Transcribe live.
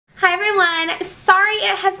everyone. Sorry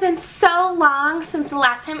it has been so long since the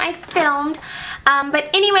last time I filmed. But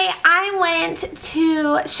anyway, I went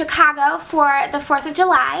to Chicago for the 4th of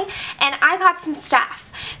July and I got some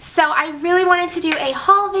stuff. So I really wanted to do a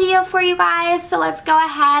haul video for you guys. So let's go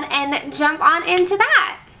ahead and jump on into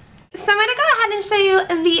that. So I'm going to go ahead and show you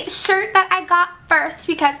the shirt that I got first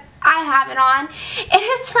because I have it on. It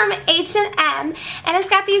is from H&M and it's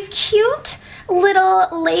got these cute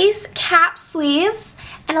little lace cap sleeves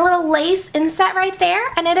and a little lace inset right there,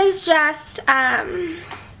 and it is just a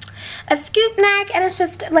scoop neck, and it's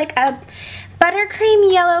just like a buttercream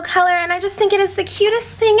yellow color, and I just think it is the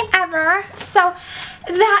cutest thing ever. So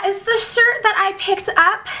that is the shirt that I picked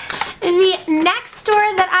up. The next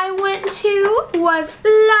store that I went to was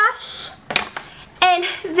Lush. And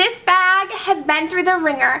this bag has been through the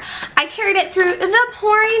ringer. I carried it through the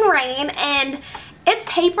pouring rain, and it's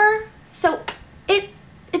paper, so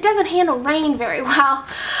it doesn't handle rain very well.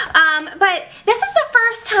 But this is the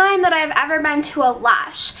first time that I've ever been to a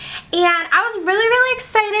Lush, and I was really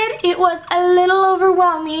excited. It was a little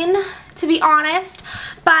overwhelming, to be honest,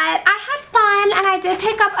 but I had fun and I did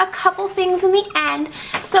pick up a couple things in the end.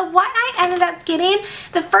 So what I ended up getting,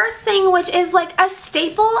 the first thing, which is like a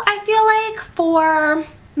staple, I feel like, for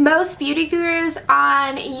most beauty gurus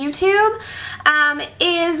on YouTube,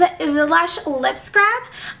 is the Lush lip scrub.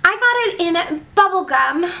 I got it in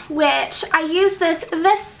bubblegum, which I used this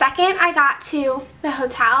the second I got to the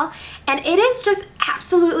hotel, and it is just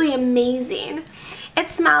absolutely amazing. It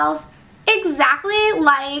smells exactly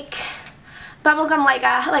like bubblegum, like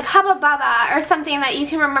Hubba Bubba or something that you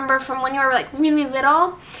can remember from when you were like really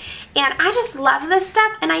little. And I just love this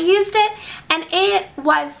stuff, and I used it and it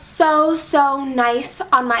was so nice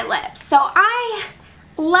on my lips. So I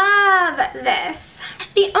love this.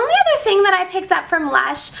 The only other thing that I picked up from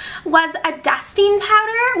Lush was a dusting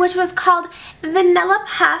powder, which was called Vanilla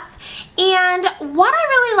Puff. And what I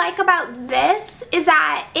really like about this is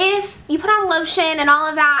that if you put on lotion and all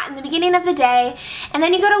of that in the beginning of the day, and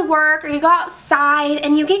then you go to work or you go outside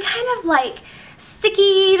and you get kind of like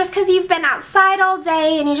sticky just because you've been outside all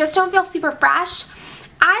day and you just don't feel super fresh,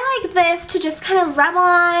 I like this to just kind of rub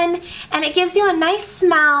on, and it gives you a nice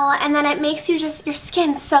smell, and then it makes you just, your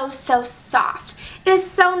skin so soft. It is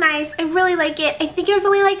so nice. I really like it. I think it was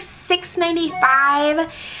only like $6.95,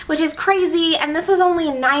 which is crazy, and this was only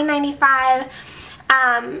 $9.95.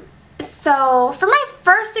 So for my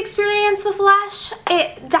first experience with Lush,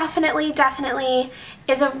 it definitely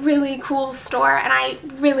is a really cool store, and I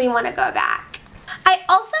really want to go back. I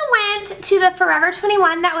also went to the Forever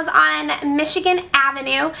 21 that was on Michigan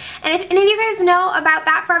Avenue, and if any of you guys know about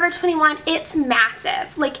that Forever 21, it's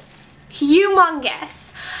massive, like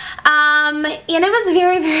humongous. And it was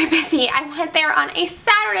very busy. I went there on a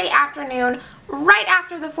Saturday afternoon right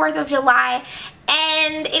after the 4th of July,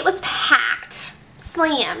 and it was packed,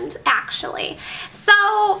 slammed actually. So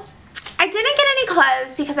I didn't get any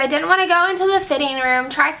clothes because I didn't want to go into the fitting room,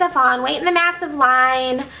 try stuff on, wait in the massive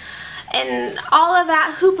line, and all of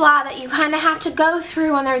that hoopla that you kind of have to go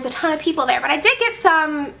through when there's a ton of people there. But I did get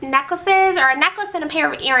some necklaces, or a necklace and a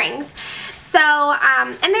pair of earrings. So,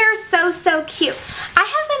 and they're so cute. I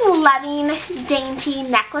have been loving dainty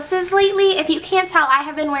necklaces lately. If you can't tell, I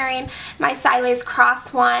have been wearing my sideways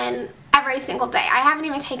cross one every single day. I haven't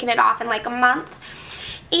even taken it off in like a month.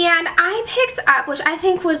 And I picked up, which I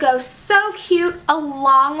think would go so cute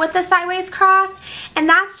along with the sideways cross, and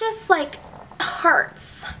that's just like hearts.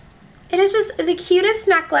 It is just the cutest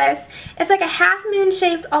necklace. It's like a half moon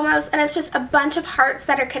shaped almost, and it's just a bunch of hearts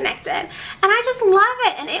that are connected. And I just love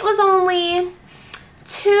it, and it was only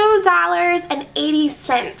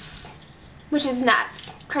 $2.80, which is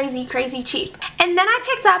nuts. Crazy cheap. And then I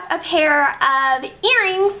picked up a pair of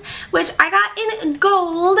earrings, which I got in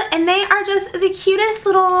gold, and they are just the cutest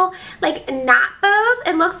little like knot bows.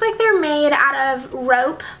 It looks like they're made out of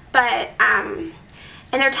rope, but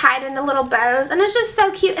and they're tied into little bows, and it's just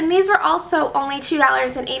so cute. And these were also only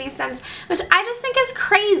 $2.80, which I just think is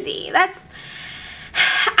crazy.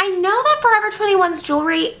 I know that Forever 21's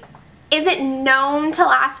jewelry isn't known to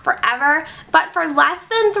last forever, but for less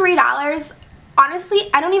than $3, honestly,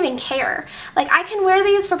 I don't even care. Like, I can wear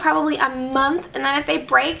these for probably a month, and then if they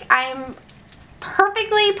break, I'm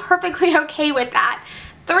perfectly okay with that.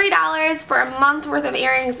 $3 for a month worth of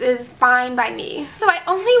earrings is fine by me. So I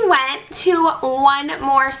only went to one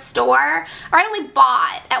more store, or I only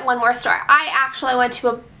bought at one more store. I actually went to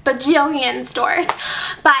a bajillion stores,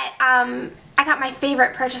 but I got my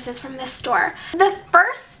favorite purchases from this store. The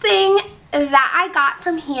first thing that I got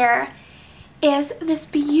from here is this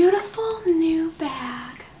beautiful new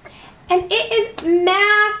bag, and it is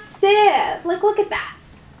massive. Like, look at that.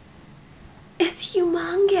 It's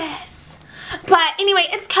humongous.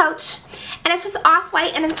 it's Coach, and it's just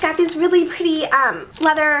off-white, and it's got these really pretty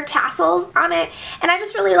leather tassels on it, and I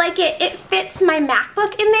just really like it. It fits my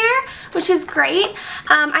MacBook in there, which is great.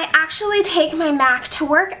 I actually take my Mac to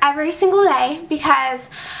work every single day because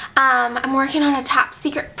I'm working on a top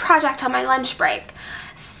secret project on my lunch break.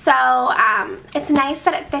 So it's nice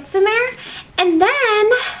that it fits in there. And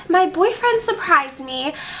then my boyfriend surprised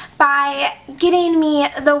me by getting me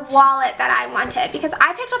the wallet that I wanted, because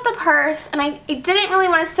I picked up the purse and I didn't really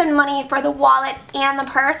want to spend money for the wallet and the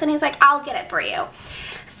purse, and he's like, I'll get it for you.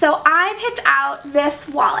 So I picked out this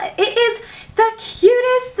wallet. It is the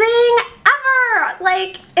cutest thing ever.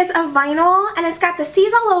 Like, it's a vinyl and it's got the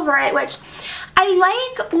C's all over it, which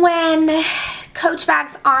I like when Coach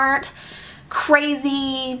bags aren't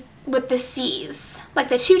crazy with the C's. Like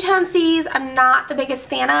the two-tone C's, I'm not the biggest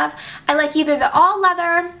fan of. I like either the all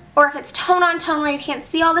leather, or if it's tone on tone where you can't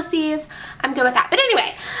see all the C's, I'm good with that. But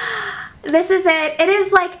anyway, this is it. It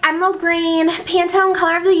is like emerald green, Pantone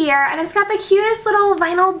color of the year, and it's got the cutest little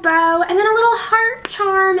vinyl bow and then a little heart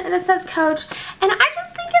charm that says Coach, and I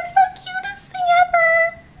just think it's the cutest thing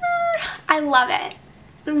ever. I love it.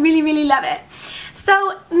 Really, really love it.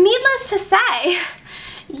 So needless to say,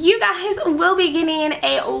 you guys will be getting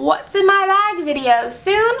a what's in my bag video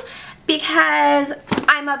soon, because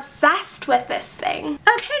I'm obsessed with this thing. Okay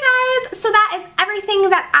guys, so that is everything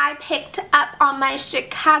that I picked up on my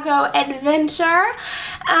Chicago adventure.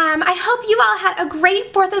 I hope you all had a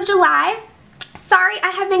great 4th of July. Sorry I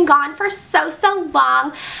have been gone for so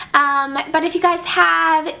long, but if you guys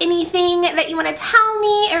have anything that you want to tell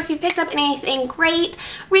me, or if you picked up anything great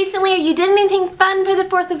recently, or you did anything fun for the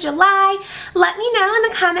 4th of July, let me know in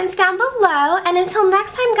the comments down below. And until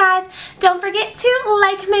next time guys, don't forget to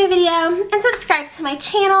like my video and subscribe to my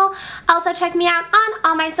channel. Also check me out on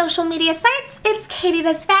all my social media sites. It's Katie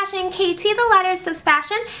Does Fashion, KT the letters Does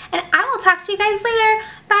Fashion, and I will talk to you guys later.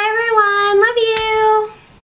 Bye everyone.